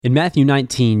In Matthew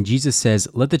 19, Jesus says,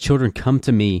 "Let the children come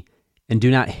to me, and do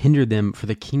not hinder them, for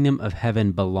the kingdom of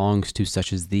heaven belongs to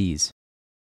such as these."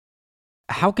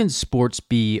 How can sports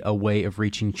be a way of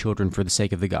reaching children for the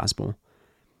sake of the gospel?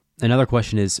 Another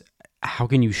question is, how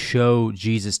can you show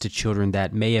Jesus to children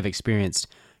that may have experienced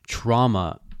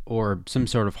trauma or some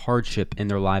sort of hardship in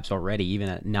their lives already, even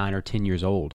at 9 or 10 years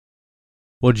old?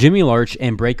 Well, Jimmy Larche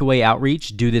and Breakaway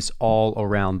Outreach do this all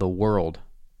around the world.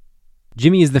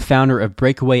 Jimmy is the founder of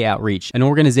Breakaway Outreach, an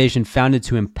organization founded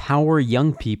to empower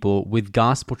young people with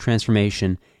gospel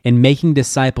transformation and making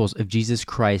disciples of Jesus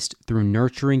Christ through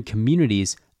nurturing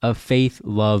communities of faith,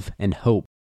 love, and hope.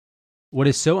 What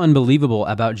is so unbelievable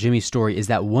about Jimmy's story is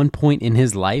that one point in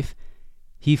his life,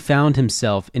 he found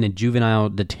himself in a juvenile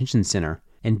detention center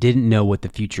and didn't know what the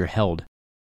future held.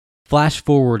 Flash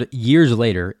forward years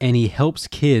later, and he helps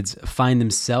kids find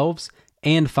themselves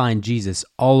and find Jesus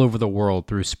all over the world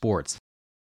through sports.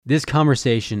 This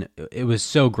conversation, it was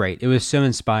so great. It was so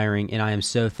inspiring, and I am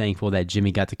so thankful that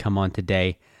Jimmy got to come on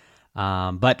today.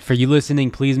 But for you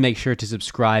listening, please make sure to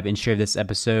subscribe and share this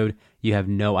episode. You have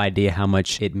no idea how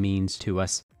much it means to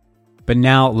us. But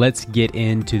now let's get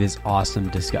into this awesome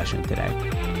discussion today.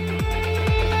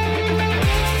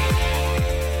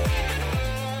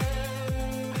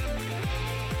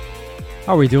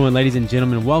 How are we doing, ladies and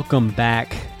gentlemen? Welcome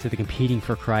back to the Competing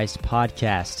for Christ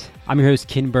podcast. I'm your host,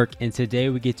 Ken Burke, and today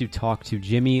we get to talk to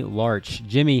Jimmy Larche.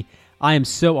 Jimmy, I am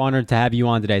so honored to have you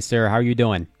on today, sir. How are you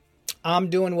doing? I'm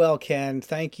doing well, Ken.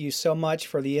 Thank you so much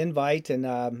for the invite,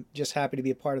 and just happy to be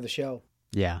a part of the show.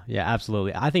 Yeah,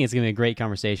 absolutely. I think it's going to be a great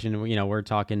conversation. We're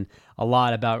talking a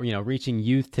lot about, reaching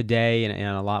youth today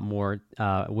and a lot more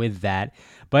with that.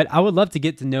 But I would love to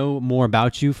get to know more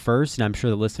about you first, and I'm sure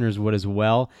the listeners would as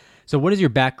well. So what is your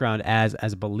background as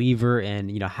a believer,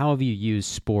 and how have you used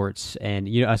sports and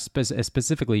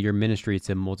specifically your ministry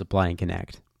to multiply and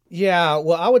connect? Yeah,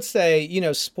 well, I would say,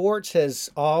 sports has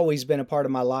always been a part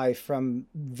of my life from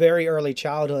very early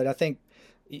childhood. I think,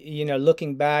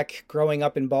 looking back, growing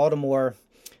up in Baltimore,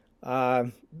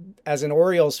 as an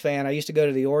Orioles fan, I used to go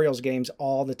to the Orioles games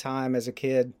all the time as a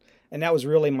kid. And that was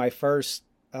really my first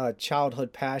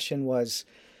childhood passion, was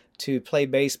to play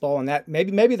baseball. And that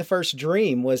maybe the first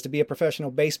dream was to be a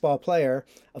professional baseball player.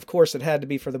 Of course, it had to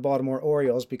be for the Baltimore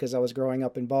Orioles because I was growing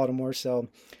up in Baltimore. So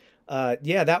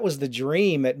that was the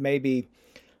dream at maybe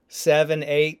 7,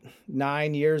 8,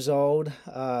 9 years old,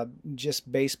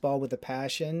 just baseball with a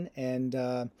passion,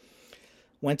 and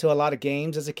went to a lot of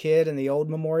games as a kid in the old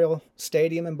Memorial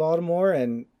Stadium in Baltimore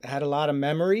and had a lot of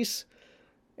memories.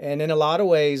 And in a lot of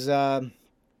ways, the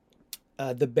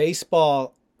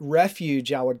baseball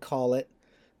refuge, I would call it,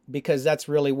 because that's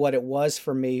really what it was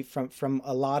for me from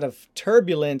a lot of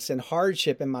turbulence and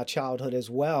hardship in my childhood as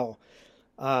well.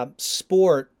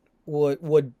 Sport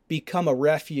would become a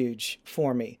refuge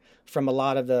for me from a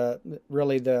lot of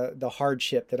the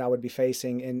hardship that I would be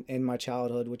facing in my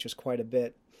childhood, which was quite a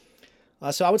bit.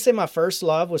 So I would say my first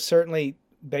love was certainly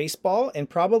baseball, and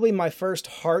probably my first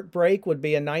heartbreak would be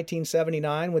in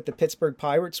 1979 with the Pittsburgh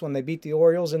Pirates when they beat the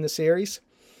Orioles in the series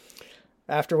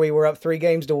after we were up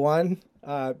 3-1.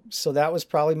 So that was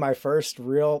probably my first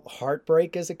real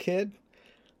heartbreak as a kid.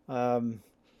 But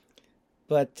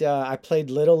I played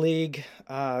Little League,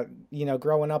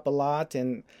 growing up a lot,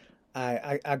 and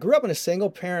I grew up in a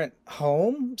single-parent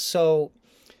home, so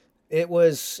it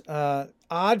was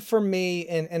odd for me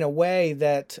in a way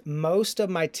that most of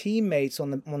my teammates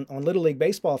on Little League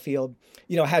baseball field,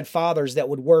 had fathers that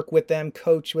would work with them,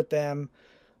 coach with them,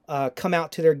 come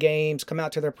out to their games, come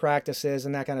out to their practices,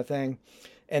 and that kind of thing.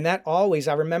 And that always,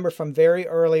 I remember from very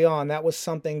early on, that was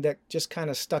something that just kind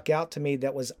of stuck out to me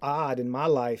that was odd in my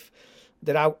life,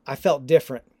 that I felt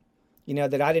different,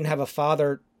 that I didn't have a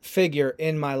father figure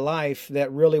in my life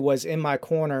that really was in my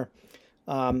corner,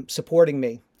 supporting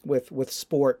me with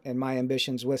sport and my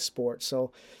ambitions with sport.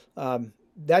 So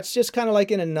that's just kind of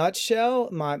like in a nutshell,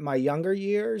 my younger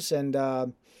years. And I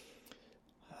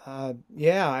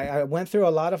went through a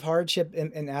lot of hardship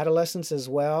in adolescence as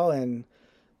well. And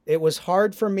it was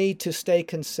hard for me to stay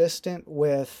consistent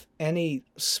with any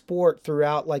sport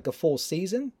throughout like a full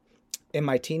season in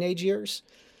my teenage years,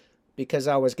 because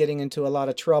I was getting into a lot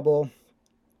of trouble,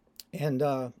 and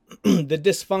the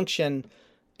dysfunction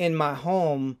in my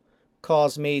home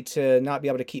caused me to not be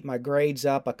able to keep my grades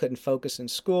up. I couldn't focus in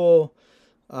school.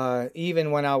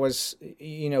 Even when I was,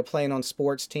 playing on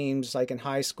sports teams, like in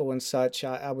high school and such,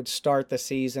 I would start the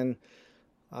season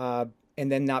and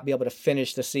then not be able to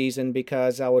finish the season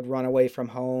because I would run away from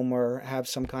home or have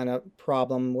some kind of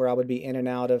problem where I would be in and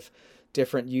out of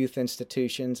different youth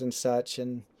institutions and such.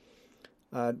 And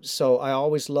So I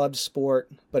always loved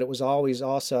sport, but it was always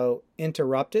also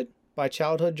interrupted by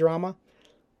childhood drama.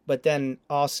 But then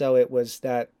also it was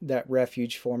that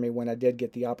refuge for me when I did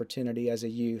get the opportunity as a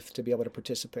youth to be able to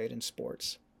participate in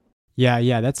sports.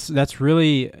 Yeah, that's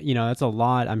really, that's a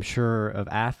lot, I'm sure, of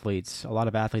athletes. A lot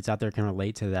of athletes out there can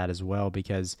relate to that as well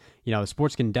because,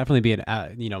 sports can definitely be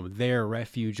their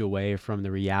refuge away from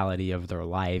the reality of their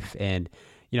life and,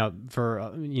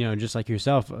 for, just like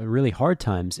yourself, really hard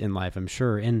times in life, I'm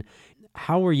sure. And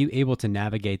how were you able to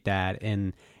navigate that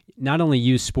and not only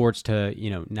use sports to,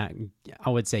 not, I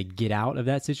would say, get out of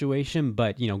that situation,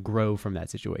 but, grow from that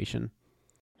situation?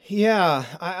 Yeah,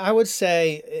 I would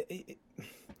say,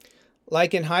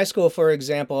 like in high school, for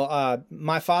example,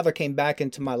 my father came back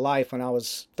into my life when I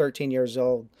was 13 years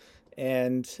old.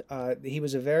 And he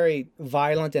was a very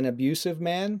violent and abusive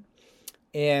man.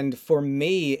 And for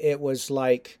me, it was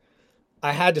like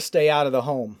I had to stay out of the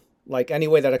home, like any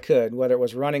way that I could, whether it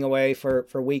was running away for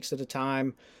weeks at a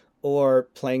time or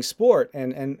playing sport.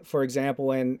 And for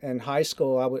example, in high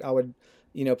school, I would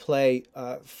play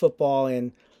football,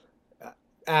 and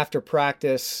after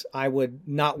practice, I would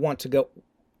not want to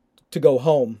go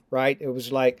home, right? It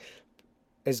was like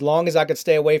as long as I could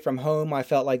stay away from home, I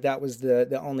felt like that was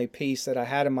the only peace that I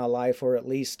had in my life, or at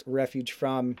least refuge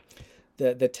from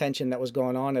the tension that was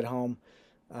going on at home.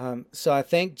 So I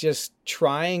think just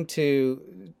trying to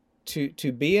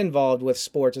be involved with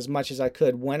sports as much as I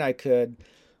could when I could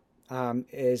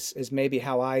is maybe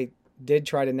how I did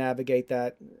try to navigate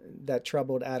that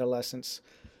troubled adolescence.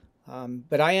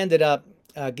 But I ended up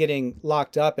getting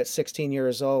locked up at 16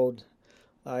 years old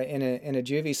in a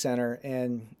juvie center,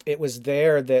 and it was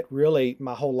there that really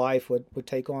my whole life would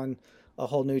take on a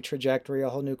whole new trajectory, a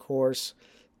whole new course,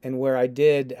 and where I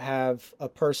did have a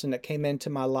person that came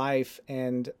into my life,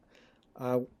 and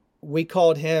we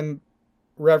called him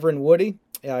Reverend Woody.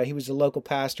 He was a local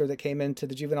pastor that came into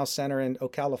the juvenile center in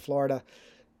Ocala, Florida,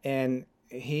 and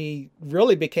he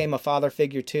really became a father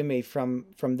figure to me from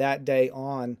that day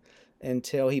on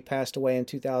until he passed away in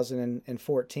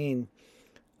 2014.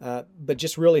 But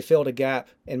just really filled a gap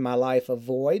in my life, a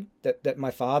void that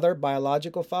my father,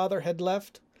 biological father, had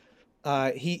left.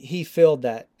 He filled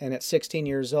that, and at 16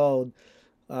 years old,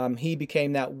 he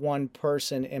became that one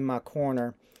person in my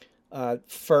corner,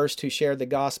 first who shared the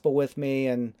gospel with me,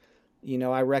 and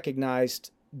I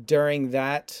recognized during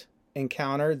that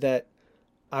encounter that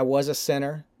I was a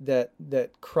sinner, that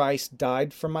Christ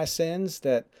died for my sins,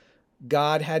 that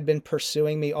God had been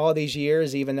pursuing me all these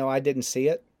years, even though I didn't see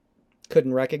it,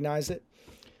 couldn't recognize it.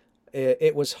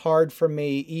 It was hard for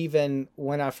me, even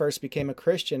when I first became a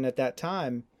Christian at that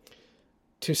time,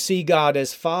 to see God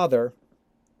as Father,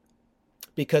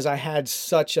 because I had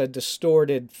such a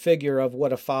distorted figure of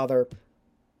what a father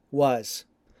was.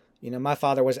 My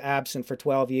father was absent for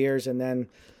 12 years and then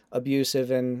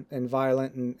abusive and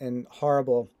violent and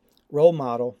horrible role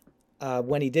model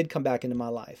when he did come back into my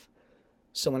life.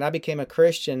 So when I became a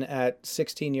Christian at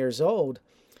 16 years old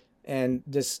and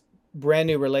this brand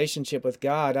new relationship with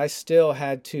God, I still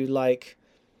had to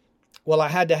I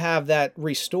had to have that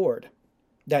restored,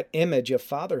 that image of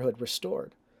fatherhood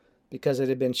restored, because it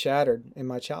had been shattered in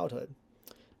my childhood.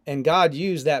 And God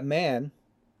used that man,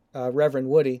 Reverend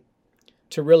Woody,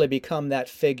 to really become that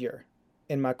figure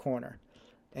in my corner.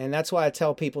 And that's why I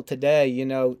tell people today,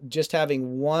 just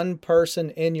having one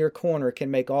person in your corner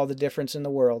can make all the difference in the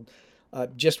world.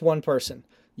 Just one person.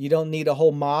 You don't need a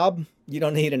whole mob. You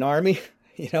don't need an army,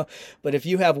 But if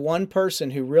you have one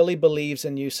person who really believes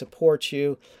in you, supports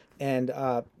you, and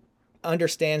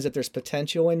understands that there's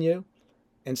potential in you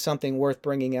and something worth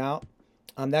bringing out,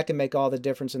 that can make all the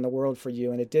difference in the world for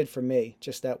you. And it did for me,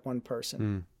 just that one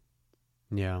person.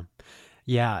 Yeah.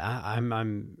 Yeah,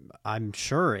 I'm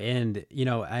sure. And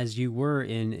as you were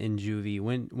in juvie,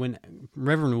 when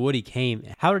Reverend Woody came,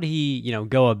 how did he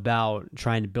go about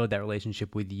trying to build that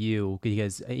relationship with you?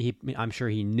 Because I'm sure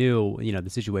he knew the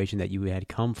situation that you had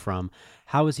come from.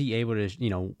 How was he able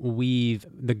to weave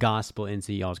the gospel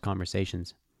into y'all's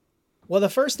conversations? Well, the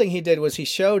first thing he did was he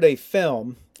showed a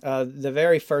film. The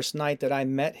very first night that I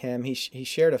met him, he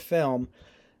shared a film.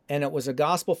 And it was a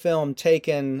gospel film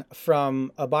taken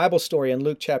from a Bible story in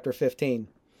Luke chapter 15.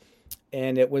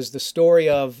 And it was the story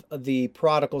of the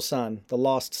prodigal son, the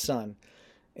lost son.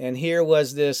 And here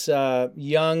was this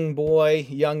young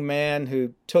man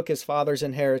who took his father's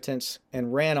inheritance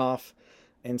and ran off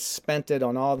and spent it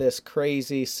on all this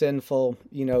crazy, sinful,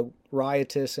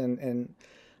 riotous and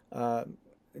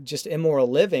just immoral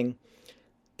living.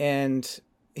 And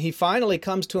he finally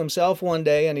comes to himself one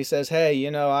day and he says, hey,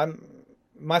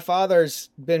 my father's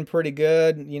been pretty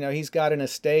good. He's got an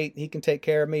estate. He can take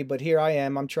care of me. But here I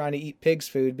am. I'm trying to eat pig's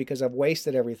food because I've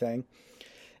wasted everything.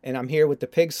 And I'm here with the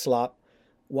pig slop.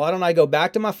 Why don't I go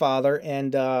back to my father?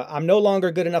 And I'm no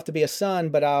longer good enough to be a son,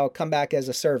 but I'll come back as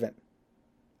a servant.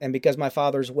 And because my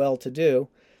father's well-to-do,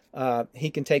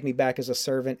 he can take me back as a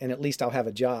servant, and at least I'll have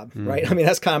a job, right? I mean,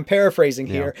 that's kind of paraphrasing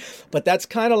here, but that's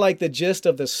kind of like the gist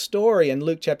of the story in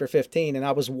Luke chapter 15. And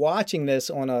I was watching this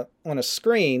on a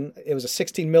screen. It was a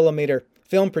 16 millimeter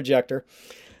film projector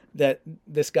that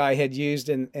this guy had used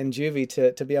in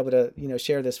juvie to be able to,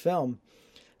 share this film.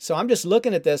 So I'm just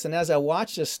looking at this, and as I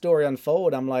watch this story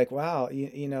unfold, I'm like, wow,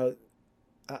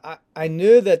 I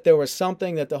knew that there was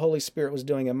something that the Holy Spirit was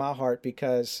doing in my heart,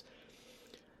 because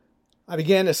I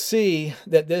began to see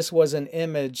that this was an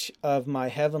image of my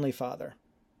Heavenly Father,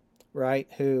 right?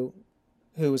 Who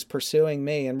was pursuing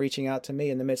me and reaching out to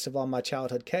me in the midst of all my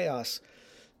childhood chaos,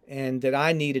 and that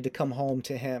I needed to come home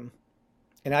to Him.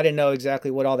 And I didn't know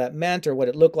exactly what all that meant or what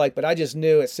it looked like, but I just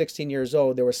knew at 16 years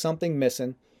old there was something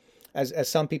missing. As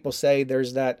some people say,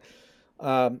 there's that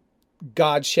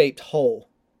God-shaped hole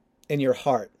in your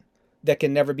heart that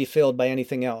can never be filled by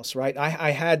anything else, right?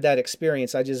 I had that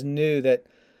experience. I just knew that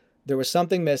there was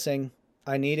something missing.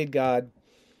 I needed God.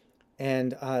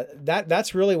 And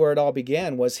that's really where it all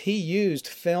began, was He used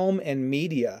film and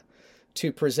media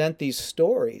to present these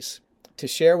stories, to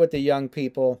share with the young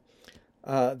people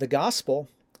the gospel.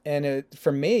 And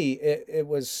for me, it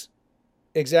was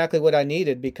exactly what I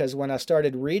needed, because when I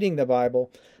started reading the Bible,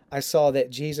 I saw that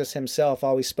Jesus Himself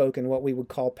always spoke in what we would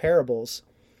call parables,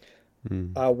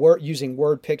 using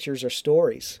word pictures or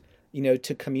stories,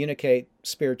 to communicate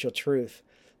spiritual truth.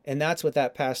 And that's what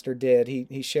that pastor did.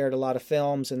 He shared a lot of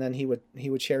films, and then he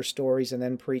would share stories and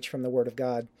then preach from the Word of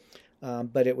God.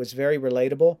 But it was very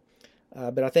relatable.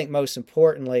 But I think most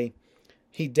importantly,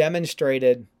 he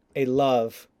demonstrated a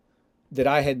love that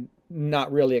I had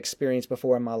not really experienced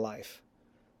before in my life.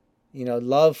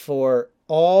 Love for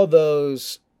all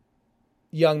those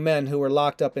young men who were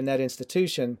locked up in that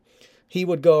institution. He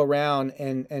would go around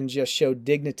and just show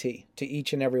dignity to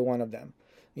each and every one of them.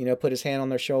 Put his hand on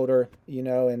their shoulder,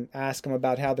 and ask them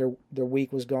about how their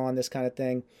week was gone, this kind of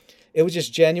thing. It was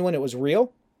just genuine. It was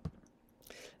real.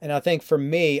 And I think for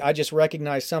me, I just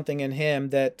recognized something in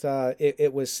him that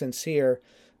it was sincere,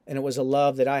 and it was a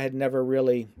love that I had never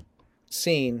really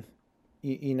seen,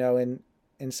 in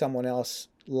someone else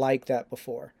like that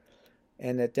before.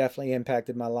 And it definitely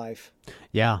impacted my life.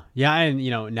 Yeah. And,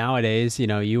 nowadays,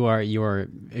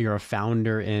 you're a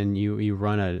founder, and you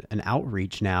run an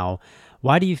outreach now.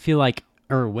 Why do you feel like,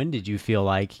 or when did you feel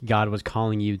like God was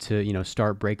calling you to,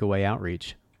 start Breakaway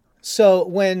Outreach? So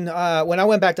when I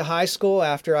went back to high school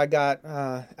after I got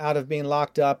out of being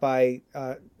locked up, I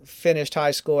finished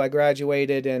high school, I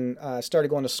graduated, and started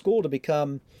going to school to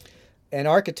become an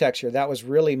architecture. That was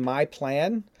really my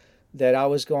plan, that I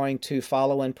was going to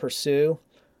follow and pursue.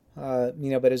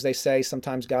 But as they say,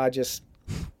 sometimes God just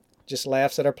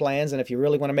laughs at our plans. And if you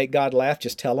really want to make God laugh,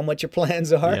 just tell Him what your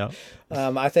plans are. Yeah.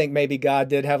 I think maybe God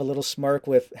did have a little smirk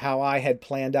with how I had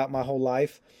planned out my whole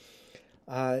life.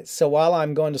 So while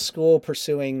I'm going to school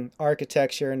pursuing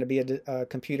architecture and to be a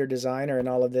computer designer and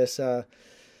all of this,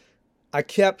 I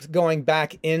kept going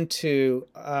back into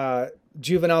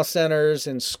juvenile centers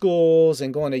and schools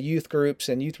and going to youth groups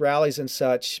and youth rallies and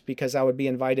such, because I would be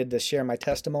invited to share my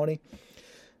testimony,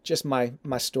 just my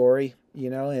story,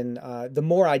 and the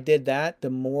more I did that, the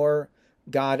more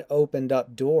God opened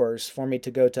up doors for me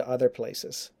to go to other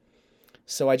places.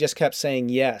 So I just kept saying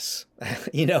yes.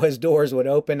 As doors would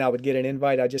open, I would get an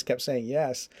invite. I just kept saying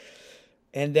yes.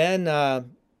 And then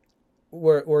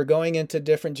we're going into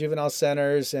different juvenile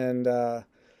centers, and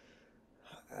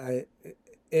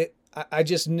I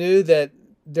just knew that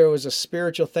there was a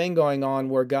spiritual thing going on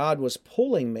where God was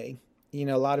pulling me.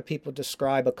 A lot of people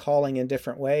describe a calling in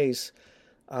different ways.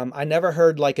 I never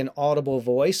heard like an audible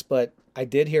voice, but I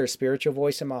did hear a spiritual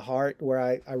voice in my heart where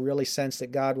I really sensed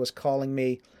that God was calling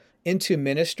me into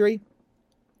ministry.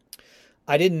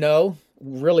 I didn't know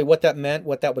really what that meant,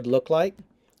 what that would look like,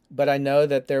 but I know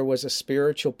that there was a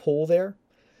spiritual pull there,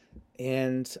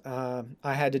 and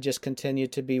I had to just continue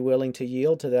to be willing to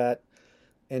yield to that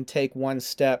and take one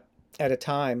step at a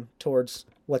time towards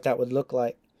what that would look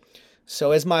like.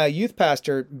 So as my youth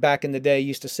pastor back in the day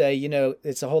used to say,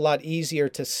 it's a whole lot easier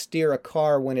to steer a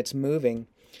car when it's moving.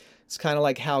 It's kind of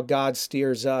like how God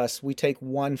steers us. We take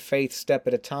one faith step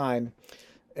at a time.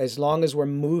 As long as we're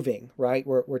moving, right?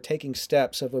 We're taking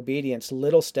steps of obedience,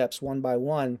 little steps one by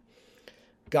one.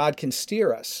 God can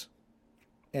steer us.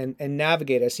 and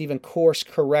navigate us, even course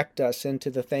correct us into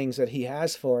the things that he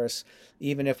has for us,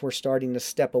 even if we're starting to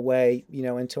step away,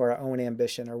 into our own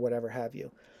ambition or whatever have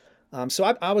you. So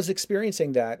I was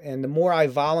experiencing that. And the more I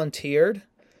volunteered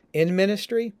in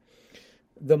ministry,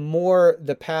 the more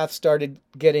the path started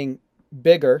getting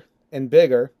bigger and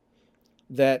bigger,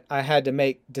 that I had to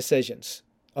make decisions.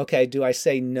 Okay, do I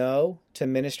say no to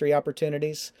ministry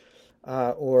opportunities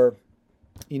or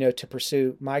to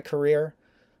pursue my career?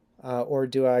 Or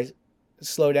do I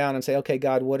slow down and say, okay,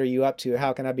 God, what are you up to?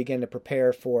 How can I begin to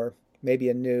prepare for maybe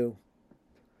a new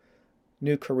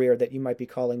career that you might be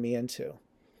calling me into?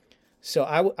 So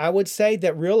I would say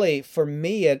that really for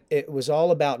me, it was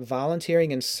all about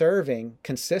volunteering and serving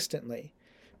consistently,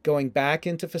 going back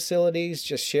into facilities,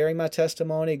 just sharing my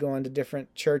testimony, going to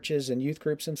different churches and youth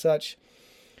groups and such.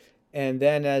 And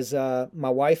then as my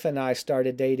wife and I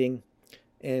started dating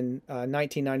in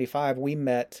 1995, we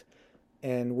met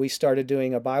and we started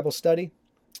doing a Bible study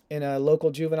in a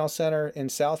local juvenile center in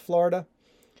South Florida.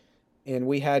 And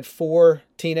we had 4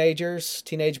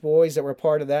 teenage boys that were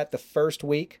part of that the first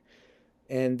week.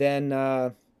 And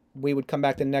then we would come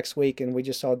back the next week, and we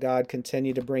just saw God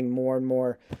continue to bring more and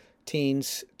more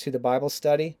teens to the Bible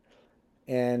study.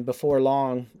 And before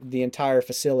long, the entire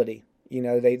facility,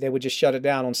 they would just shut it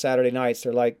down on Saturday nights.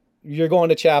 They're like, you're going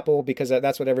to chapel, because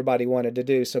that's what everybody wanted to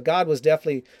do. So God was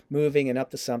definitely moving and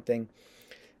up to something.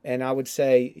 And I would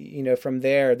say, from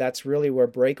there, that's really where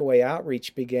Breakaway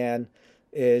Outreach began,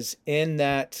 is in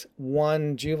that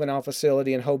one juvenile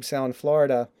facility in Hobe Sound,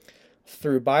 Florida,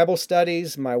 through Bible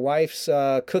studies, my wife's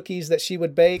cookies that she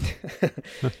would bake,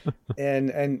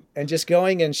 and just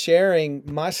going and sharing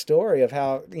my story of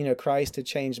how, Christ had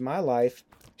changed my life,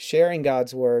 sharing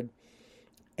God's word.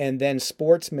 And then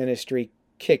sports ministry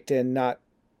kicked in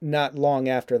not long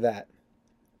after that,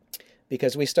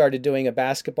 because we started doing a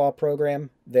basketball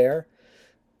program there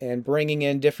and bringing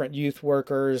in different youth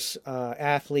workers,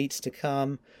 athletes to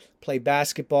come play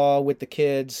basketball with the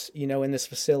kids, in this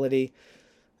facility.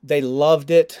 They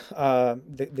loved it.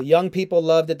 The young people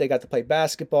loved it. They got to play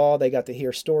basketball. They got to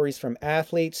hear stories from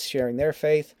athletes sharing their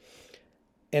faith.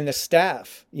 And the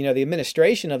staff, the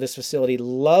administration of this facility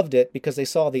loved it because they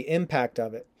saw the impact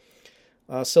of it.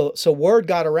 So word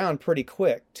got around pretty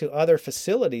quick to other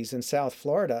facilities in South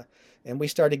Florida. And we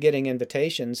started getting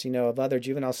invitations, of other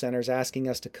juvenile centers asking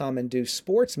us to come and do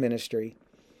sports ministry,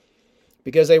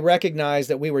 because they recognized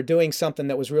that we were doing something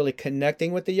that was really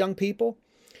connecting with the young people.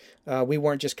 We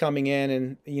weren't just coming in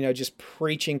and, just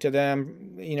preaching to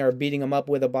them, or beating them up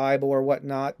with a Bible or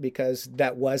whatnot, because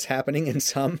that was happening in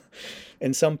some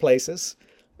places,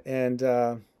 and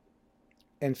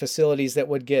facilities that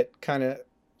would get kind of,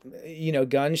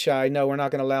 gun shy. No, we're not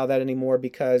going to allow that anymore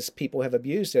because people have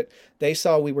abused it. They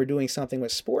saw we were doing something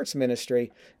with sports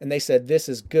ministry, and they said, this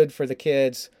is good for the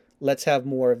kids. Let's have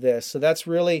more of this. So that's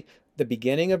really the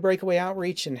beginning of Breakaway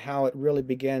Outreach, and how it really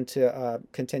began to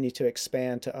continue to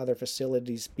expand to other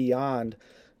facilities beyond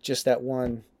just that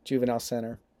one juvenile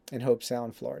center in Hobe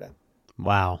Sound, Florida.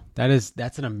 Wow.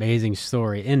 That's an amazing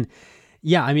story. And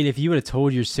yeah, I mean, if you would have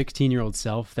told your 16-year-old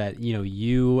self that,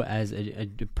 you as a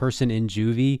person in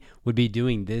juvie would be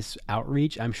doing this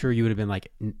outreach, I'm sure you would have been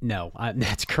like, no,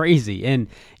 that's crazy. And,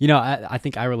 I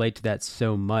think I relate to that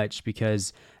so much,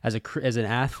 because as an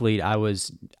athlete,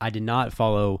 I did not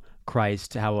follow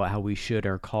Christ how we should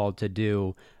or called to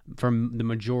do from the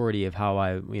majority of how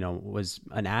I was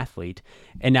an athlete.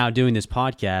 And now doing this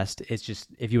podcast, it's just,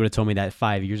 if you would have told me that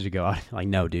 5 years ago, I'd be like,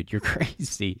 no, dude, you're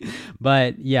crazy.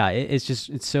 But yeah,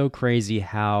 it's so crazy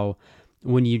how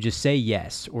when you just say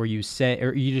yes, or you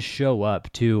just show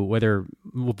up to whether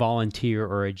volunteer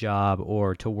or a job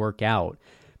or to work out,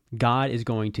 God is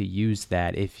going to use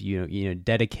that if you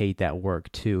dedicate that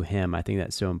work to Him. I think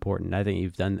that's so important. I think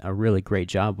you've done a really great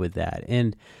job with that.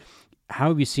 And how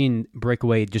have you seen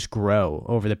Breakaway just grow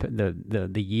over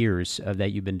the years of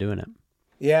that you've been doing it?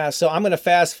 Yeah, so I'm going to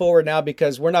fast forward now,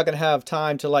 because we're not going to have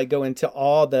time to go into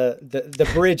all the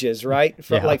bridges, right?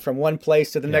 From one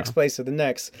place to the next place to the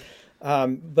next.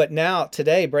 But now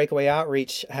today, Breakaway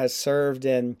Outreach has served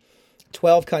in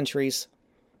 12 countries,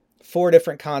 4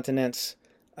 different continents,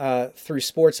 through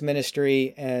sports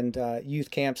ministry and youth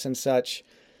camps and such.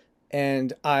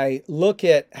 And I look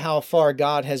at how far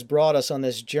God has brought us on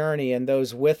this journey, and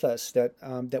those with us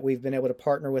that we've been able to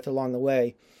partner with along the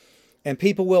way. And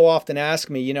people will often ask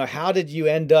me, how did you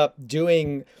end up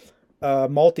doing a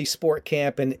multi-sport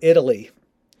camp in Italy?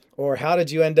 Or how did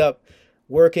you end up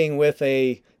working with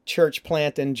a church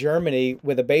plant in Germany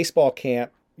with a baseball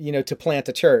camp, to plant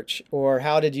a church? Or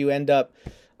how did you end up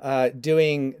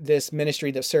doing this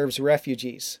ministry that serves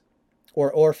refugees or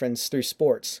orphans through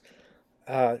sports?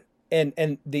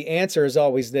 And the answer is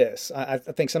always this. I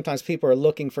think sometimes people are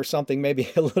looking for something maybe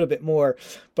a little bit more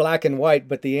black and white,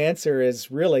 but the answer is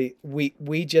really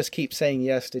we just keep saying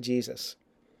yes to Jesus.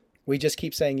 We just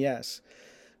keep saying yes.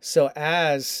 So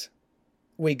as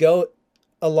we go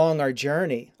along our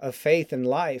journey of faith and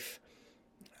life,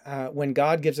 when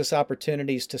God gives us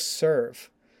opportunities to serve,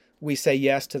 we say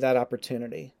yes to that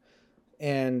opportunity.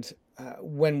 And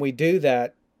when we do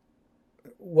that,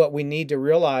 what we need to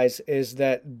realize is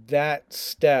that that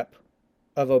step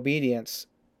of obedience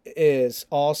is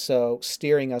also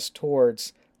steering us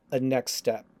towards a next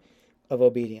step of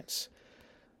obedience.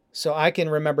 So I can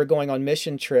remember going on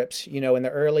mission trips, in the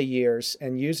early years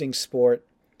and using sport.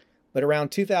 But around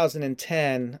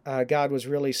 2010, God was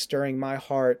really stirring my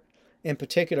heart, in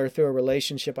particular through a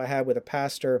relationship I had with a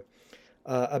pastor,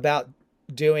 about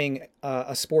doing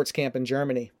a sports camp in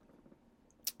Germany.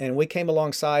 And we came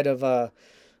alongside of a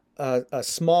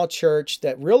small church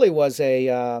that really was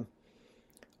a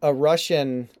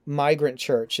Russian migrant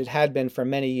church. It had been for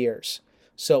many years.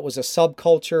 So it was a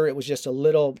subculture. It was just a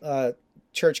little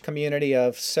church community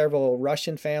of several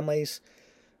Russian families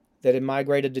that had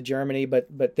migrated to Germany,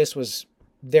 but this was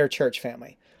their church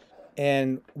family.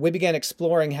 And we began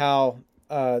exploring how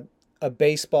a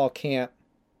baseball camp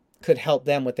could help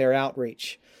them with their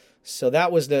outreach. So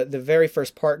that was the very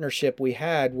first partnership we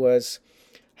had, was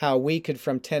how we could,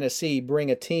 from Tennessee,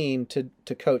 bring a team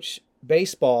to coach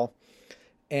baseball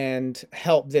and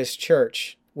help this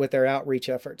church with their outreach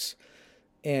efforts.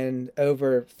 And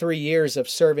over 3 years of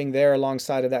serving there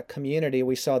alongside of that community,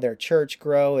 we saw their church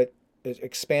grow. It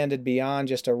expanded beyond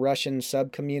just a Russian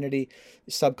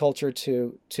subculture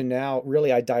to now really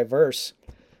a diverse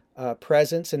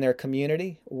presence in their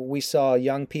community. We saw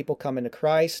young people coming to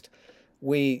Christ.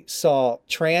 We saw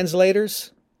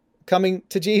translators coming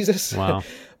to Jesus. Wow.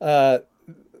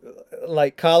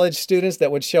 Like college students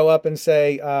that would show up and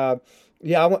say, I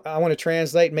want to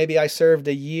translate. Maybe I served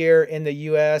a year in the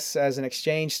U.S. as an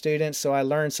exchange student, so I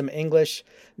learned some English.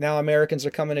 Now Americans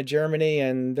are coming to Germany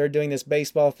and they're doing this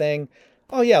baseball thing.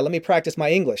 Oh yeah, let me practice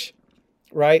my English,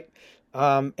 right?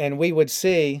 And we would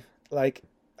see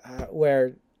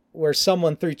where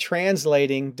someone, through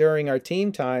translating during our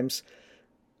team times,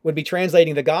 would be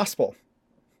translating the gospel,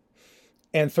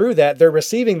 and through that they're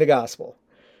receiving the gospel,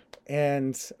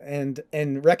 and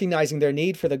recognizing their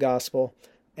need for the gospel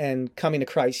and coming to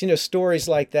Christ. Stories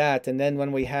like that. And then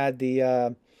when we had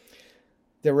the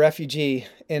refugee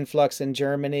influx in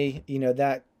Germany,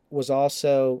 that was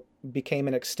also became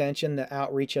an extension. The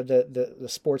outreach of the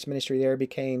sports ministry there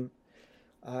became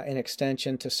an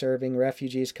extension to serving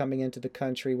refugees coming into the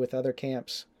country with other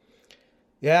camps.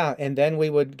 Yeah, and then we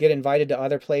would get invited to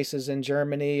other places in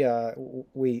Germany.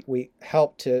 We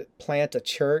helped to plant a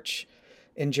church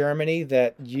in Germany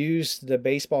that used the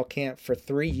baseball camp for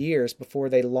 3 years before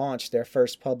they launched their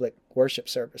first public worship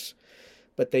service.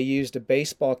 But they used a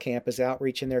baseball camp as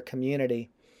outreach in their community,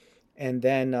 and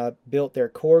then built their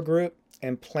core group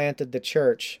and planted the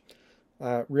church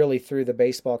really through the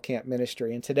baseball camp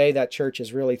ministry. And today that church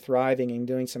is really thriving and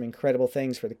doing some incredible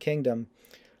things for the kingdom.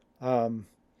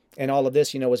 And all of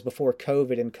this, was before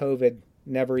COVID, and COVID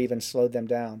never even slowed them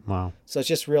down. Wow. So it's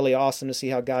just really awesome to see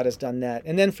how God has done that.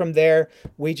 And then from there,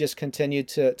 we just continued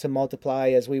to multiply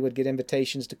as we would get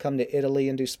invitations to come to Italy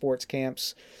and do sports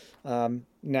camps.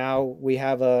 Now we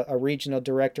have a regional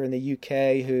director in the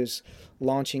UK who's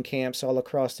launching camps all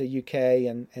across the UK,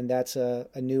 and that's a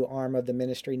new arm of the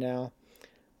ministry now.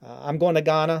 I'm going to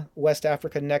Ghana, West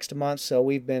Africa next month, so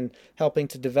we've been helping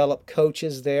to develop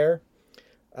coaches there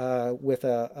with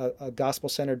a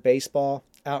gospel-centered baseball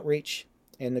outreach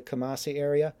in the Kumasi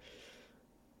area.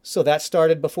 So that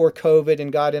started before COVID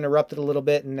and got interrupted a little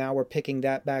bit, and now we're picking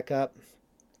that back up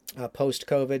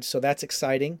post-COVID. So that's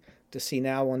exciting to see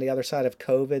now on the other side of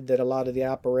COVID that a lot of the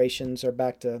operations are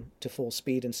back to full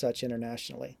speed and such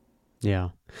internationally. Yeah.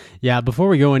 Yeah. Before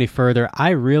we go any further,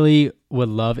 I really would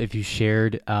love if you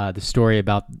shared the story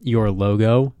about your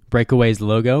logo, Breakaway's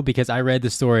logo, because I read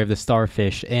the story of the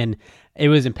starfish and it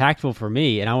was impactful for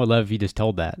me, and I would love if you just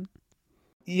told that.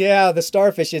 Yeah, the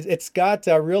starfish, it's got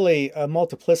really a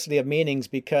multiplicity of meanings,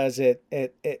 because it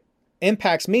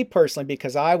impacts me personally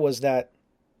because I was that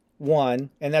one,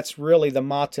 and that's really the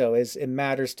motto, is it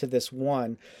matters to this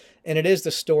one. And it is the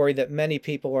story that many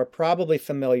people are probably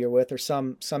familiar with, or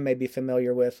some may be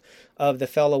familiar with, of the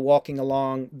fellow walking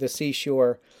along the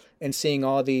seashore and seeing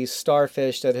all these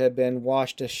starfish that have been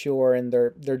washed ashore and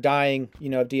they're dying,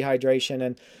 of dehydration,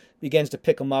 and begins to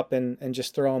pick them up and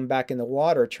just throw them back in the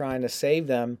water, trying to save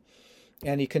them.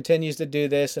 And he continues to do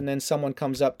this, and then someone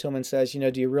comes up to him and says,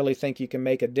 do you really think you can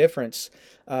make a difference?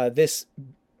 This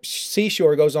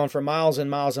seashore goes on for miles and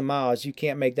miles and miles. You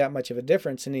can't make that much of a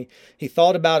difference. And he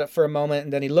thought about it for a moment,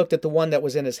 and then he looked at the one that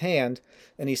was in his hand,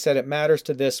 and he said, it matters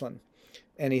to this one.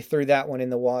 And he threw that one in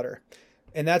the water.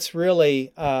 And that's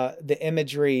really the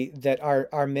imagery that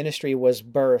our ministry was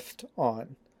birthed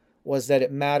on, was that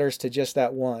it matters to just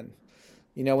that one.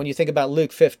 You know, when you think about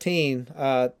Luke 15,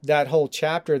 that whole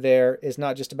chapter there is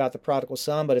not just about the prodigal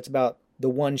son, but it's about the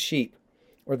one sheep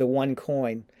or the one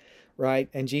coin, right?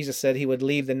 And Jesus said he would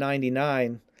leave the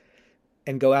 99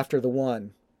 and go after the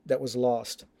one that was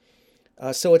lost.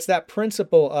 So it's that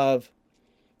principle of,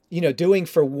 you know, doing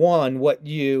for one what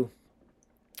you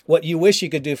wish you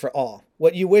could do for all,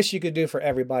 what you wish you could do for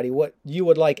everybody, what you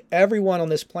would like everyone on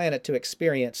this planet to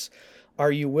experience.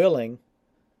 Are you willing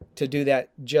to do that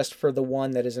just for the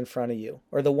one that is in front of you,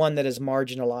 or the one that is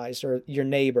marginalized, or your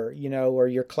neighbor, you know, or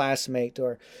your classmate,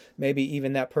 or maybe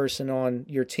even that person on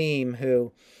your team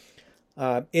who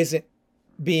isn't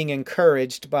being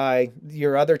encouraged by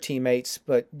your other teammates,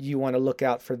 but you want to look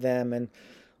out for them. And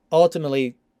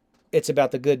ultimately, it's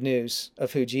about the good news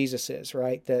of who Jesus is,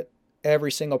 right? That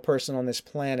every single person on this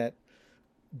planet,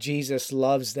 Jesus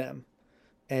loves them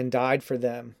and died for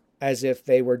them as if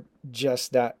they were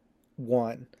just that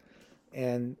one.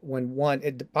 And when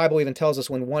the Bible even tells us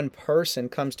when one person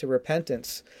comes to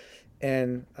repentance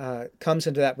and comes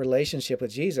into that relationship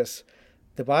with Jesus,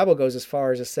 the Bible goes as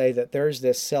far as to say that there's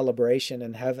this celebration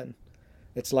in heaven.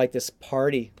 It's like this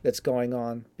party that's going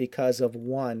on because of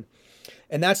one.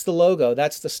 And that's the logo.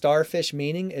 That's the starfish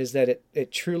meaning, is that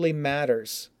it truly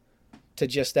matters to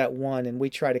just that one. And we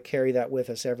try to carry that with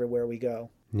us everywhere we go.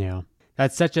 Yeah.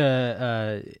 That's such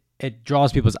it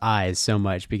draws people's eyes so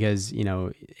much, because, you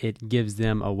know, it gives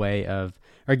them a way of,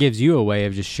 or gives you a way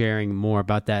of just sharing more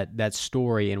about that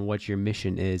story and what your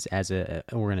mission is as an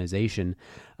organization.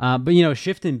 But, you know,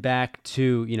 shifting back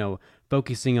to, you know,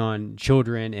 focusing on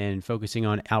children and focusing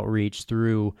on outreach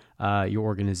through your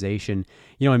organization,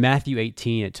 you know, in Matthew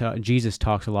 18, Jesus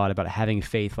talks a lot about having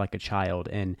faith like a child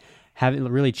and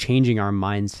really changing our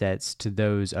mindsets to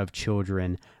those of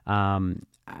children.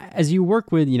 As you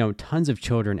work with, you know, tons of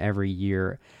children every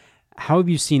year, how have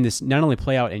you seen this not only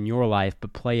play out in your life,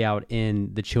 but play out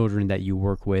in the children that you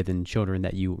work with and children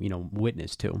that you know,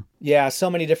 witness to? Yeah, so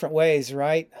many different ways,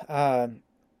 right?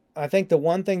 I think the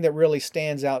one thing that really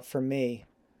stands out for me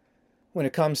when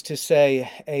it comes to, say,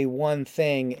 a one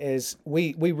thing is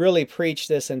we really preach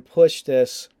this and push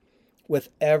this with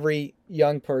every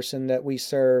young person that we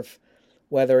serve,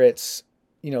 whether it's,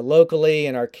 you know, locally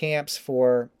in our camps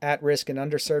for at-risk and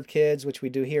underserved kids, which we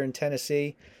do here in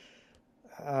Tennessee.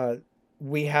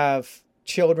 We have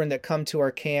children that come to our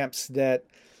camps that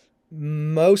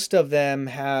most of them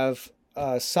have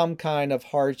some kind of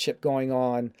hardship going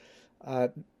on.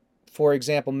 For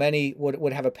example, many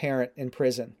would have a parent in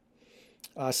prison.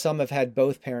 Some have had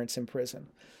both parents in prison.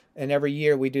 And every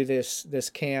year we do this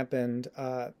camp and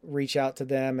reach out to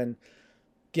them and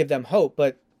give them hope.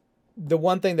 But the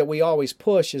one thing that we always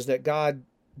push is that God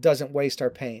doesn't waste our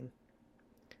pain.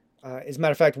 As a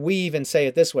matter of fact, we even say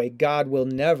it this way: God will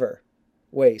never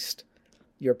waste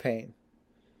your pain.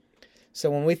 So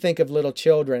when we think of little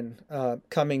children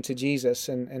coming to Jesus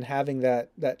and having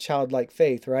that childlike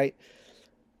faith, right?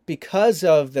 Because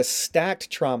of the stacked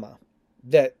trauma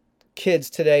that kids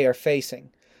today are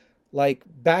facing. Like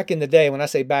back in the day, when I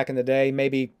say back in the day,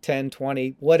 maybe 10,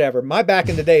 20, whatever. My back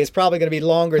in the day is probably going to be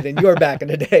longer than your back in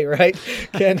the day, right?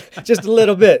 Ken, just a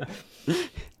little bit.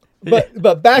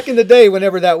 But back in the day,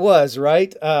 whenever that was,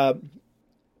 right?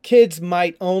 Kids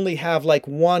might only have like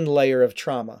one layer of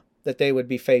trauma that they would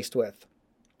be faced with.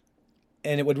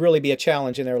 And it would really be a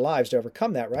challenge in their lives to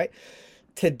overcome that, right?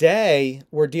 Today,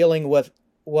 we're dealing with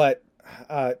what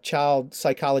child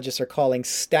psychologists are calling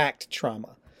stacked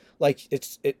trauma. Like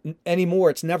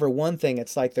anymore, it's never one thing.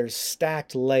 It's like there's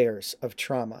stacked layers of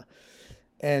trauma.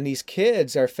 And these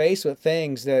kids are faced with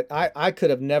things that I could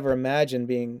have never imagined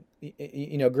being,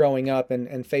 you know, growing up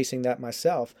and facing that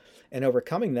myself and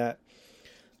overcoming that.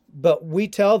 But we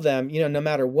tell them, you know, no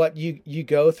matter what you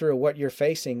go through, what you're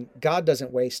facing, God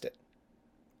doesn't waste it.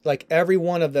 Like every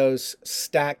one of those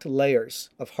stacked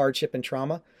layers of hardship and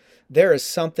trauma, there is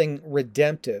something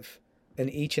redemptive in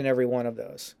each and every one of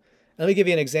those. Let me give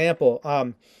you an example.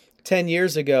 10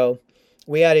 years ago,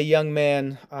 we had a young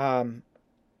man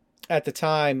at the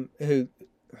time who,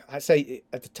 I say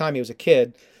at the time he was a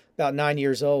kid, about 9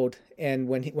 years old. And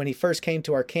when he first came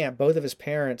to our camp, both of his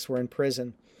parents were in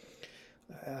prison.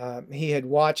 He had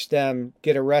watched them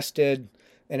get arrested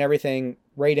and everything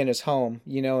right in his home,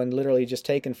 you know, and literally just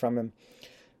taken from him.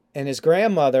 And his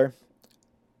grandmother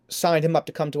signed him up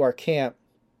to come to our camp.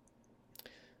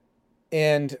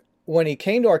 And when he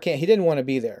came to our camp, he didn't want to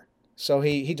be there. So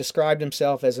he described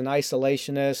himself as an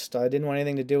isolationist. I didn't want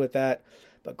anything to do with that.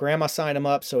 But Grandma signed him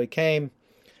up, so he came.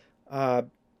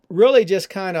 Really just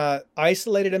kind of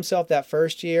isolated himself that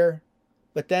first year.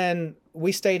 But then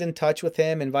we stayed in touch with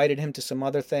him, invited him to some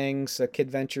other things, a Kid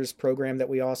Ventures program that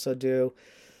we also do.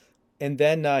 And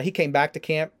then he came back to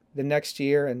camp the next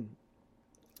year and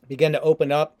began to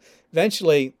open up.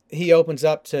 Eventually, he opens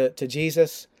up to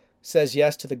Jesus, says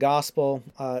yes to the gospel,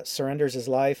 surrenders his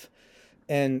life,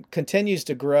 and continues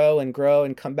to grow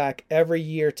and come back every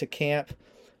year to camp.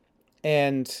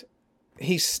 And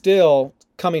he's still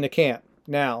coming to camp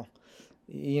now.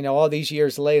 You know, all these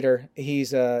years later,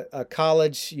 he's a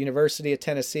college, University of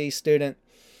Tennessee student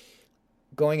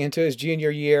going into his junior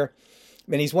year.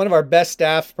 And he's one of our best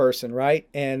staff person, right?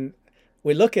 And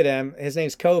we look at him, his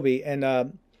name's Kobe,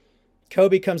 and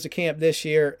Kobe comes to camp this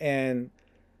year, and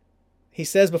he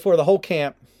says before the whole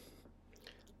camp,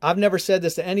 I've never said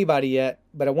this to anybody yet,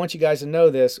 but I want you guys to know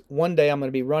this. One day I'm going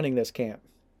to be running this camp.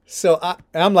 So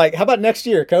I'm like, how about next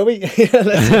year, Kobe?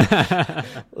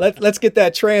 let's get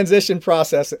that transition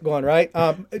process going, right?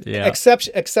 Yeah.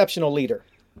 Exceptional leader.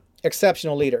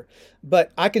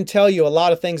 But I can tell you a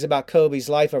lot of things about Kobe's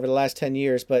life over the last 10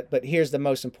 years, but here's the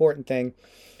most important thing.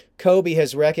 Kobe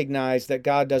has recognized that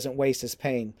God doesn't waste his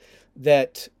pain,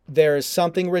 that there is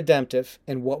something redemptive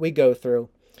in what we go through,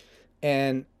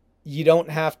 and you don't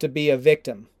have to be a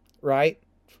victim, right?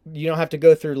 You don't have to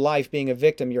go through life being a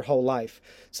victim your whole life.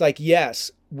 It's like, yes,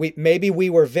 maybe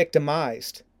we were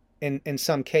victimized in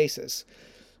some cases,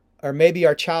 or maybe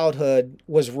our childhood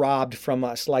was robbed from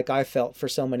us, like I felt for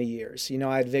so many years. You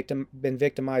know, I had been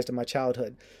victimized in my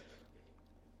childhood.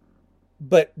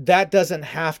 But that doesn't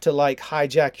have to like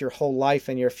hijack your whole life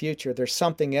and your future. There's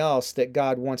something else that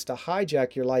God wants to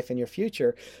hijack your life and your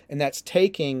future, and that's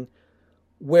taking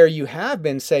where you have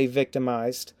been, say,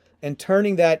 victimized, and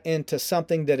turning that into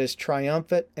something that is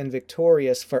triumphant and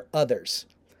victorious for others.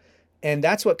 And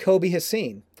that's what Kobe has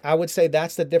seen. I would say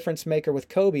that's the difference maker with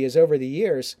Kobe, is over the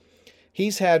years,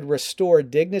 he's had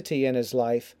restored dignity in his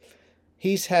life.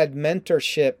 He's had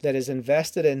mentorship that has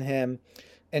invested in him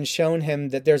and shown him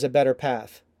that there's a better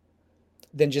path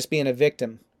than just being a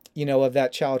victim, you know, of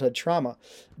that childhood trauma.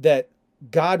 That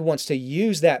God wants to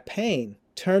use that pain,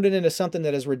 turn it into something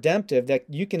that is redemptive, that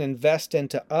you can invest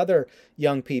into other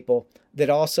young people that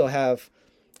also have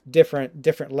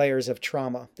different layers of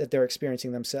trauma that they're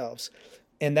experiencing themselves.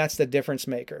 And that's the difference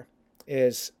maker,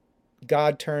 is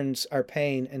God turns our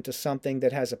pain into something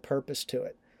that has a purpose to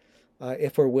it,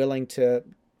 if we're willing to,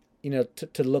 you know,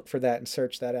 to look for that and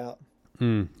search that out.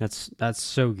 That's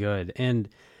so good. And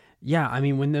yeah, I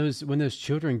mean, when those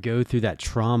children go through that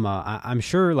trauma, I'm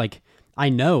sure, like, I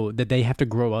know that they have to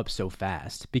grow up so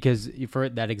fast, because for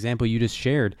that example you just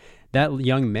shared, that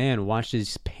young man watched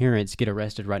his parents get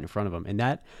arrested right in front of him. And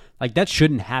that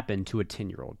shouldn't happen to a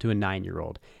 10-year-old, to a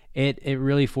 9-year-old. It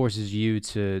really forces you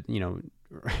to, you know,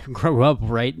 grow up,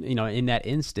 right, you know, in that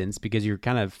instance, because you're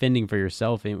kind of fending for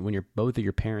yourself when both of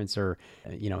your parents are,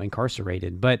 you know,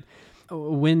 incarcerated. But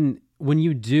when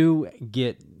you do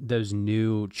get those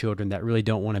new children that really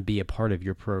don't want to be a part of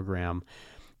your program,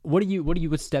 what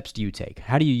steps do you take?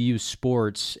 How do you use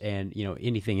sports and, you know,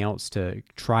 anything else to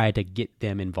try to get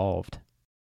them involved?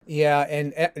 Yeah,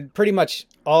 and pretty much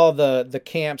all the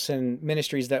camps and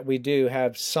ministries that we do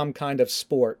have some kind of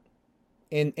sport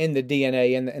in the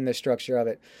DNA, in the structure of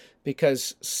it,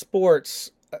 because sports,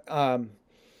 I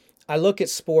look at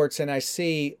sports and I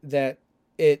see that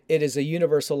it is a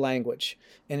universal language,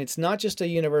 and it's not just a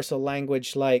universal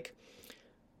language like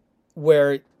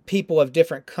where people of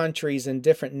different countries and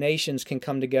different nations can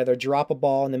come together, drop a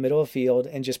ball in the middle of a field,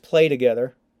 and just play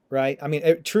together, right? I mean,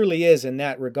 it truly is, in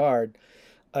that regard,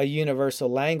 a universal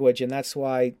language, and that's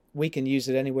why we can use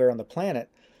it anywhere on the planet.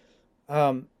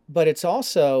 But it's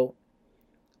also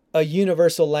a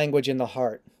universal language in the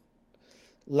heart.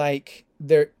 Like,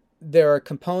 there are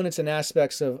components and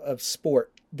aspects of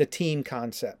sport, the team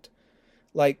concept.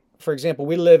 Like, for example,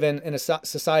 we live in a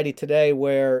society today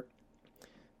where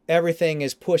everything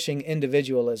is pushing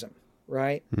individualism,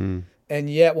 right? And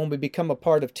yet when we become a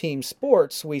part of team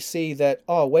sports, we see that,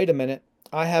 oh, wait a minute,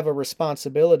 I have a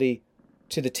responsibility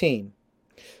to the team.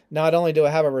 Not only do I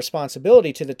have a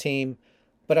responsibility to the team,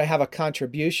 but I have a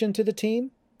contribution to the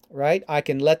team, right? I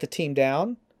can let the team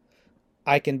down.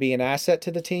 I can be an asset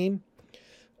to the team.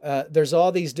 There's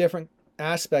all these different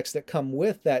aspects that come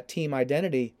with that team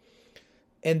identity.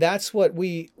 And that's what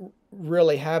we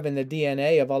really have in the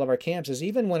DNA of all of our camps is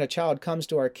even when a child comes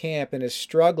to our camp and is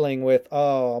struggling with,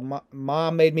 oh,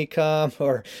 mom made me come,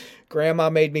 or grandma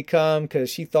made me come because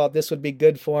she thought this would be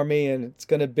good for me and it's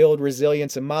going to build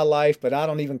resilience in my life, but I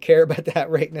don't even care about that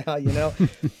right now,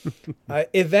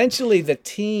 eventually the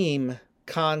team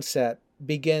concept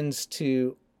begins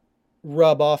to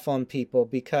rub off on people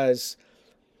because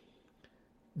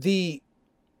the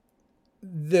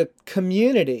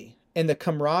community and the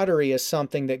camaraderie is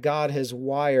something that God has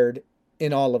wired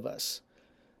in all of us.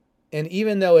 And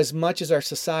even though as much as our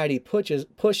society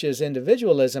pushes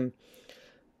individualism,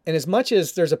 and as much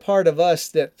as there's a part of us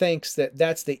that thinks that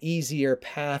that's the easier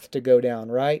path to go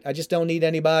down, right? I just don't need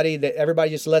anybody, that everybody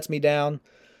just lets me down.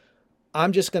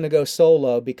 I'm just going to go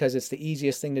solo because it's the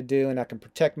easiest thing to do, and I can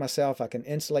protect myself, I can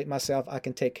insulate myself, I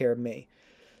can take care of me.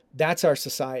 That's our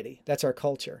society. That's our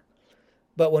culture.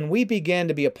 But when we begin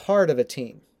to be a part of a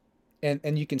team,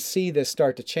 and you can see this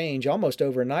start to change almost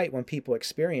overnight when people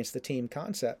experience the team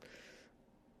concept.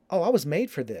 Oh, I was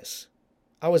made for this.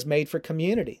 I was made for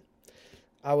community.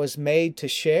 I was made to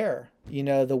share,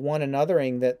 the one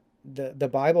anothering that the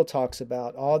Bible talks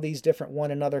about, all these different one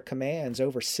another commands,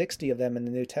 over 60 of them in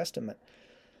the New Testament.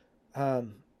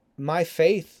 My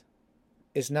faith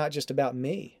is not just about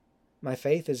me. My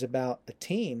faith is about a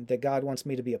team that God wants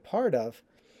me to be a part of.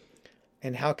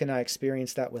 And how can I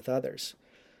experience that with others?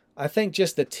 I think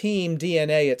just the team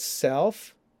DNA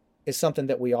itself is something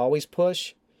that we always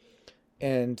push,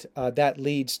 and that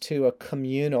leads to a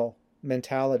communal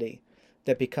mentality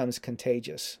that becomes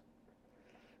contagious.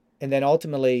 And then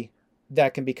ultimately,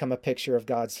 that can become a picture of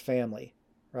God's family,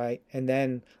 right? And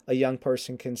then a young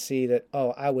person can see that,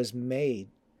 oh, I was made.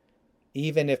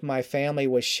 Even if my family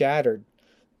was shattered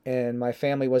and my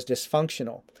family was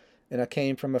dysfunctional, and I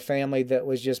came from a family that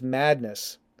was just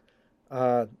madness,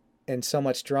 and so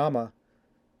much drama,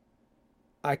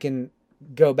 I can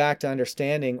go back to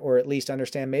understanding, or at least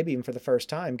understand maybe even for the first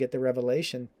time, get the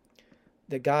revelation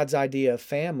that God's idea of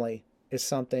family is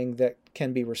something that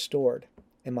can be restored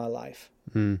in my life.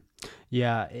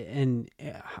 Yeah, and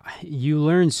you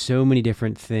learn so many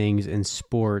different things in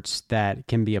sports that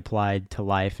can be applied to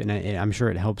life, and I'm sure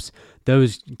it helps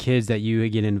those kids that you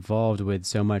get involved with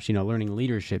so much, learning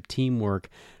leadership, teamwork,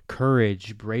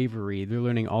 courage, bravery. They're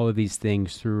learning all of these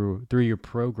things through your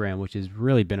program, which is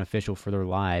really beneficial for their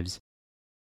lives.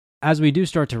 As we do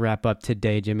start to wrap up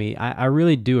today, Jimmy, I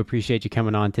really do appreciate you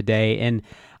coming on today. And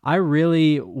I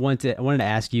really wanted to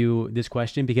ask you this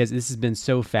question because this has been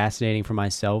so fascinating for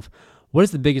myself. What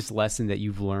is the biggest lesson that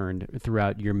you've learned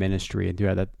throughout your ministry and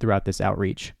throughout this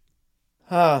outreach?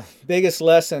 Biggest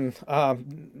lesson.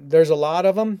 There's a lot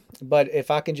of them, but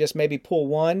if I can just maybe pull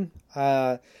one,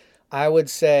 I would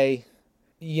say,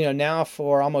 now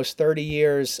for almost 30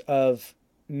 years of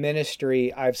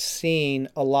ministry, I've seen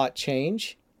a lot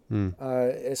change.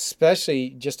 Especially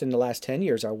just in the last 10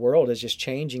 years, our world is just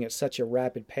changing at such a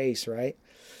rapid pace, right?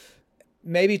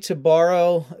 Maybe to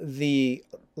borrow the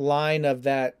line of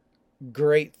that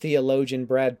great theologian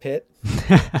Brad Pitt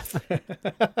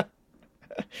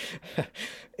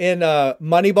in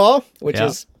Moneyball, which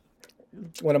is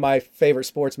one of my favorite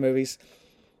sports movies,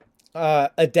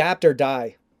 adapt or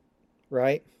die,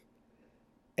 right?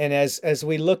 And as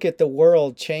we look at the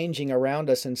world changing around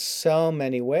us in so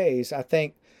many ways, I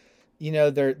think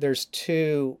there's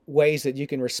two ways that you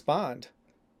can respond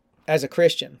as a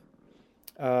Christian.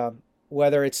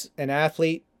 Whether it's an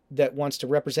athlete that wants to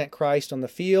represent Christ on the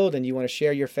field and you want to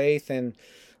share your faith and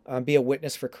be a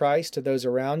witness for Christ to those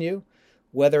around you,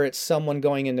 whether it's someone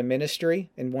going into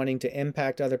ministry and wanting to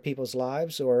impact other people's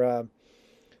lives, or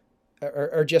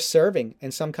just serving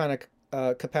in some kind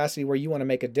of capacity where you want to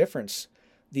make a difference.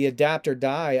 The adapt or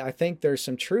die, I think there's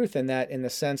some truth in that, in the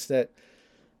sense that,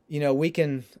 we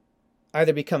can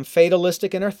either become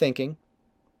fatalistic in our thinking.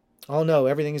 Oh no,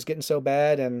 everything is getting so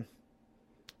bad and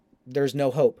there's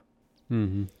no hope.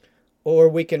 Mm-hmm. Or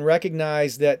we can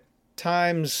recognize that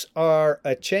times are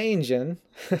a-changing,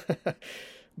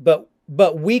 but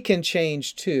we can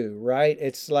change too, right?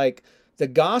 It's like the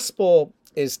gospel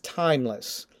is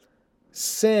timeless.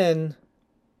 Sin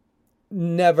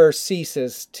never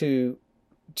ceases to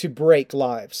break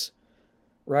lives,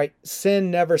 right?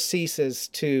 Sin never ceases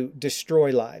to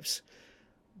destroy lives.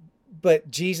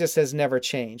 But Jesus has never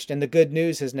changed, and the good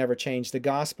news has never changed. The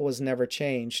gospel has never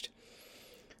changed.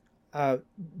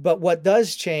 But what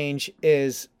does change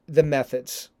is the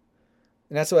methods.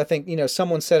 And that's what I think,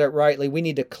 someone said it rightly. We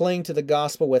need to cling to the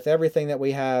gospel with everything that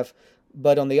we have.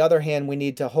 But on the other hand, we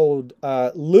need to hold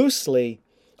loosely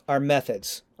our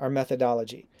methods, our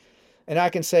methodology. And I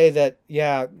can say that,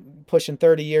 yeah, pushing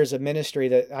 30 years of ministry,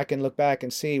 that I can look back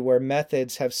and see where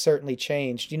methods have certainly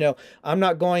changed. I'm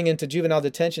not going into juvenile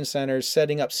detention centers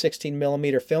setting up 16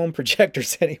 millimeter film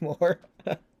projectors anymore.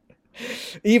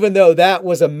 Even though that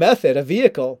was a method, a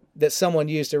vehicle that someone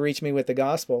used to reach me with the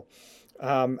gospel.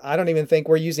 I don't even think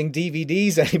we're using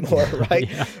DVDs anymore, right?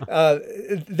 Yeah.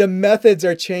 The methods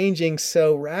are changing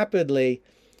so rapidly,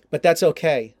 but that's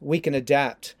okay. We can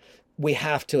adapt. We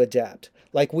have to adapt.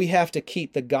 Like, we have to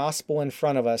keep the gospel in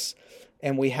front of us,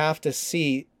 and we have to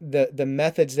see the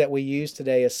methods that we use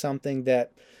today as something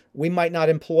that we might not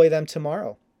employ them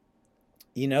tomorrow.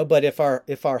 But if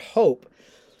our hope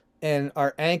and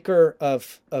our anchor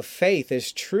of faith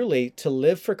is truly to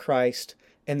live for Christ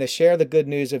and to share the good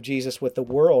news of Jesus with the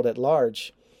world at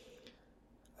large,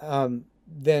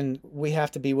 then we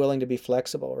have to be willing to be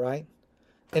flexible, right?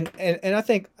 And I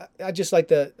think I'd just like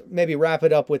to maybe wrap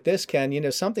it up with this,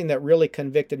 Ken. Something that really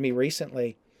convicted me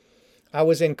recently. I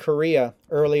was in Korea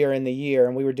earlier in the year,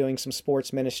 and we were doing some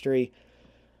sports ministry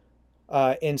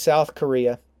in South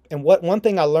Korea. And one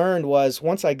thing I learned was,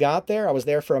 once I got there, I was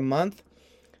there for a month.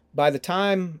 By the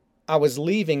time I was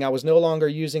leaving, I was no longer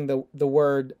using the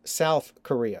word South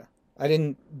Korea. I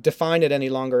didn't define it any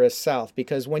longer as South,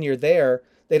 because when you're there,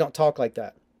 they don't talk like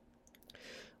that.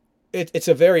 It's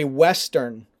a very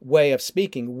Western way of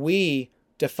speaking. We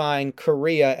define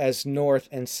Korea as North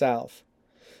and South.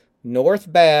 North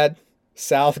bad,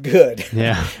 South good.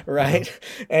 Yeah. Right?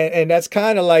 And that's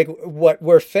kind of like what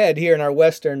we're fed here in our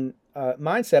Western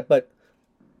mindset. But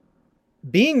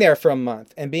being there for a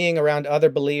month and being around other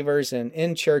believers and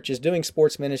in churches, doing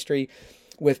sports ministry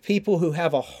with people who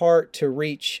have a heart to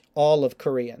reach all of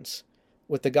Koreans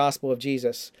with the gospel of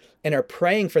Jesus and are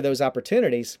praying for those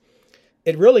opportunities,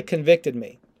 it really convicted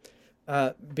me.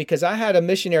 Because I had a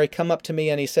missionary come up to me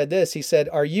and he said this. He said,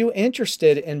 "Are you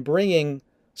interested in bringing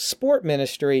sport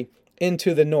ministry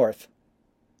into the North?"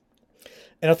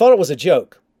 And I thought it was a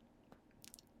joke.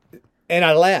 And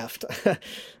I laughed.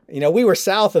 We were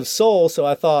south of Seoul, so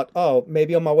I thought, oh,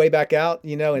 maybe on my way back out,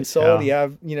 in Seoul, do you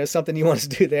have, something you want us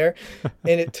to do there?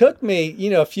 And it took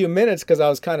me, a few minutes because I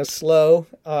was kind of slow.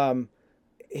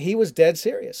 He was dead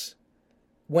serious.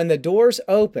 When the doors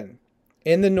open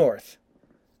in the North,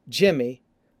 Jimmy,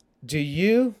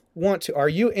 are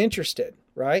you interested,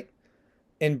 right,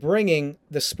 in bringing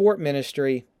the sport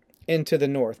ministry into the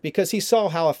North? Because he saw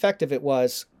how effective it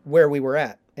was where we were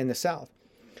at in the South.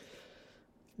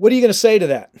 What are you going to say to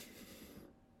that?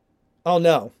 Oh,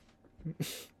 no.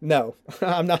 No,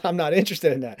 I'm not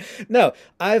interested in that. No,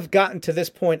 I've gotten to this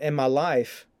point in my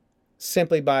life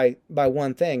simply by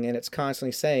one thing, and it's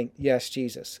constantly saying, yes,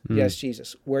 Jesus. Yes,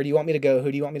 Jesus. Where do you want me to go?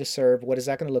 Who do you want me to serve? What is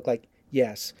that going to look like?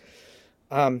 Yes.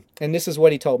 And this is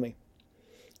what he told me.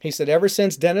 He said, ever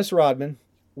since Dennis Rodman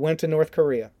went to North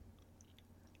Korea,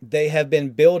 they have been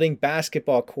building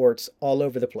basketball courts all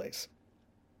over the place.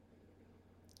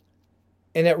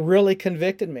 And it really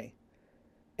convicted me.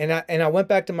 And I went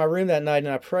back to my room that night and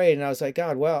I prayed and I was like,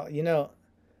 God, well,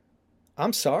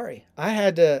 I'm sorry. I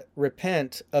had to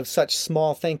repent of such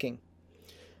small thinking,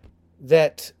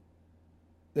 that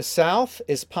the South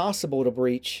is possible to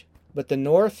breach, but the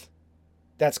North,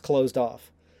 that's closed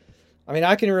off. I mean,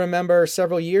 I can remember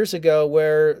several years ago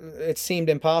where it seemed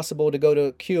impossible to go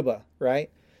to Cuba, right?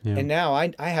 Yeah. And now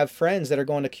I have friends that are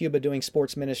going to Cuba doing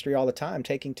sports ministry all the time,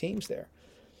 taking teams there.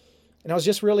 And I was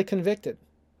just really convicted.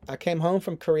 I came home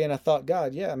from Korea and I thought,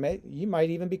 God, yeah, you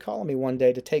might even be calling me one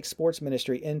day to take sports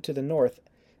ministry into the North.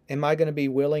 Am I going to be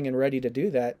willing and ready to do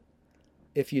that?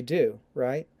 If you do,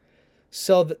 right?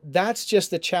 So that's just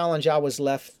the challenge I was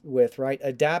left with, right?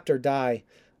 Adapt or die.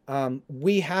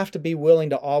 We have to be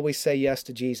willing to always say yes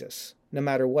to Jesus, no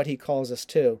matter what he calls us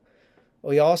to.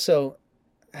 We also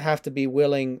have to be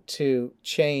willing to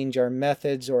change our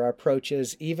methods or our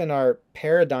approaches, even our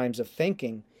paradigms of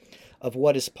thinking, of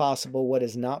what is possible, what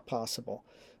is not possible,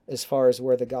 as far as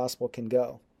where the gospel can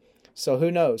go. So who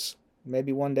knows?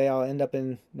 Maybe one day I'll end up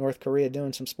in North Korea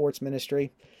doing some sports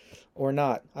ministry or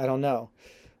not. I don't know.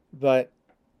 But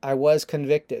I was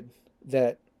convicted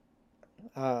that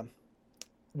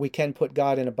we can put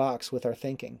God in a box with our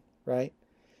thinking, right?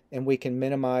 And we can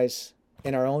minimize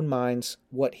in our own minds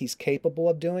what he's capable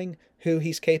of doing, who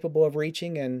he's capable of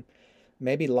reaching, and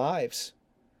maybe lives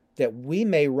that we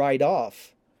may write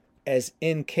off as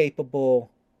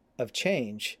incapable of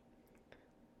change.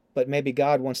 But maybe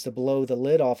God wants to blow the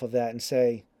lid off of that and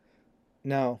say,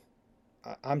 no,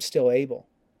 I'm still able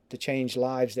to change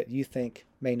lives that you think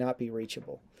may not be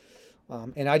reachable.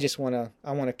 And I just want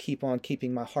to keep on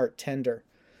keeping my heart tender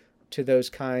to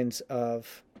those kinds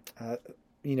of,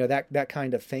 that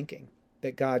kind of thinking.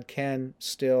 that God can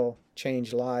still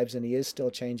change lives, and He is still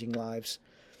changing lives.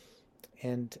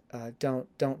 And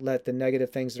don't let the negative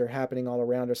things that are happening all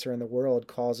around us or in the world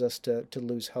cause us to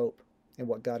lose hope in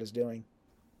what God is doing.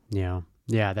 Yeah.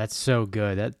 Yeah, that's so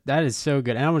good. That is so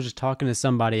good. And I was just talking to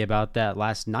somebody about that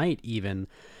last night even.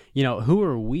 Who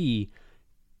are we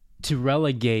to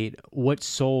relegate what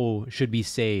soul should be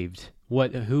saved?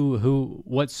 What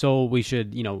soul we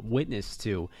should, witness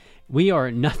to? We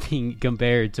are nothing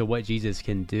compared to what Jesus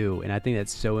can do. And I think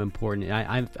that's so important.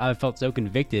 And I felt so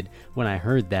convicted when I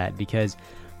heard that, because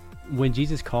when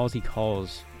Jesus calls, He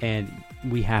calls, and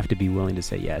we have to be willing to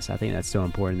say yes. I think that's so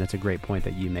important. That's a great point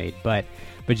that you made. But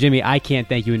Jimmy, I can't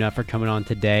thank you enough for coming on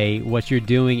today. What you're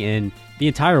doing in the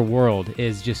entire world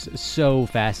is just so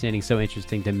fascinating, so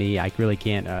interesting to me. I really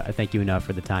can't thank you enough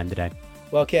for the time today.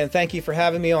 Well, Ken, thank you for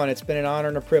having me on. It's been an honor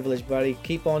and a privilege, buddy.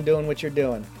 Keep on doing what you're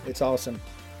doing. It's awesome.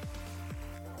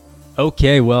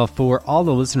 Okay, well, for all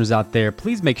the listeners out there,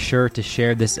 please make sure to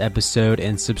share this episode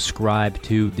and subscribe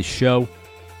to the show.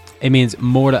 It means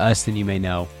more to us than you may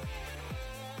know.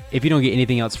 If you don't get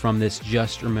anything else from this,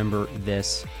 just remember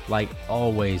this. Like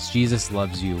always, Jesus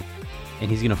loves you, and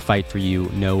He's going to fight for you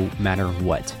no matter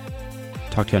what.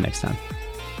 Talk to you next time.